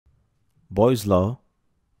Boyle's law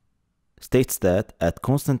states that at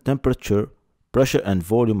constant temperature, pressure and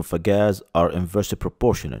volume of a gas are inversely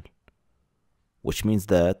proportional, which means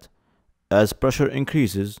that as pressure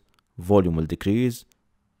increases, volume will decrease,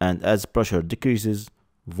 and as pressure decreases,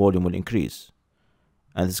 volume will increase.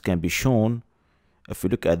 And this can be shown if we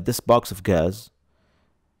look at this box of gas.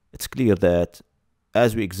 It's clear that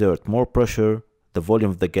as we exert more pressure, the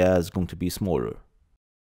volume of the gas is going to be smaller.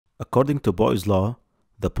 According to Boyle's law,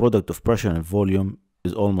 the product of pressure and volume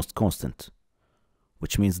is almost constant,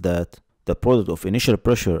 which means that the product of initial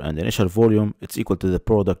pressure and initial volume is equal to the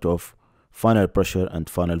product of final pressure and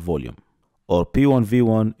final volume, or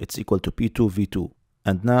P1V1 is equal to P2V2.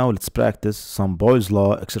 And now let's practice some Boyle's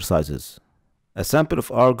law exercises. A sample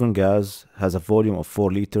of argon gas has a volume of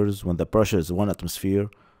 4 liters when the pressure is 1 atmosphere.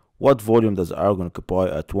 What volume does argon occupy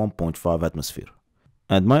at 1.5 atmosphere?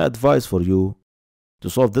 And my advice for you to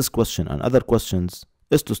solve this question and other questions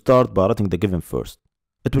is to start by writing the given first.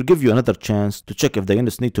 It will give you another chance to check if the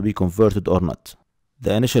units need to be converted or not.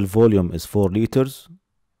 The initial volume is 4 liters,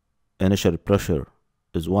 initial pressure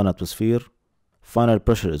is 1 atmosphere, final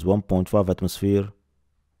pressure is 1.5 atmosphere,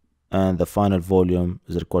 and the final volume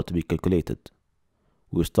is required to be calculated.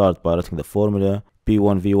 We start by writing the formula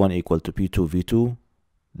P1V1 equal to P2V2,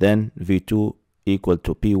 then V2 equal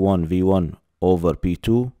to P1V1 over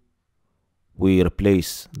P2. We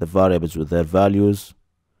replace the variables with their values,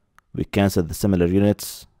 we cancel the similar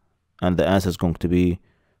units, and the answer is going to be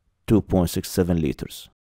 2.67 liters.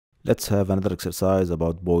 Let's have another exercise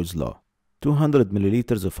about Boyle's law. 200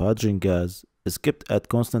 milliliters of hydrogen gas is kept at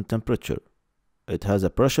constant temperature. It has a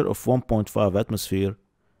pressure of 1.5 atmosphere.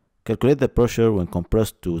 Calculate the pressure when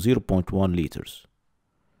compressed to 0.1 liters.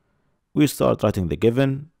 We start writing the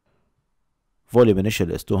given. Volume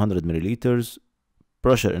initial is 200 milliliters.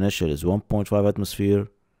 Pressure initial is 1.5 atmosphere.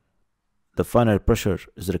 The final pressure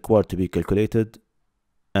is required to be calculated,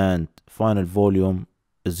 and final volume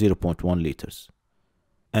is 0.1 liters.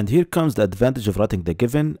 And here comes the advantage of writing the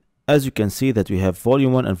given. As you can see that we have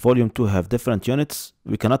volume 1 and volume 2 have different units.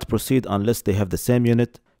 We cannot proceed unless they have the same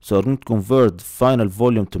unit. So we're going to convert final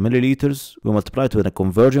volume to milliliters. We multiply it with a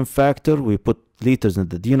conversion factor. We put liters in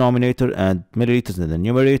the denominator and milliliters in the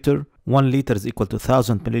numerator. 1 liter is equal to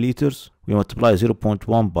 1000 milliliters. We multiply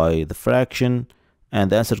 0.1 by the fraction, and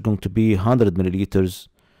the answer is going to be 100 milliliters.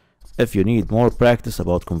 If you need more practice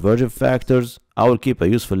about conversion factors, I will keep a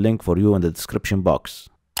useful link for you in the description box.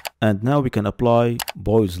 And now we can apply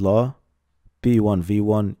Boyle's law.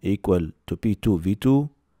 P1V1 equal to P2V2.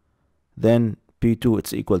 Then P2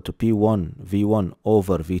 is equal to P1V1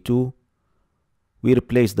 over V2. We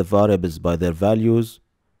replace the variables by their values.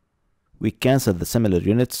 We cancel the similar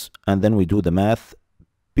units, and then we do the math.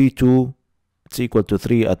 P2 is equal to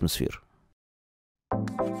 3 atmosphere.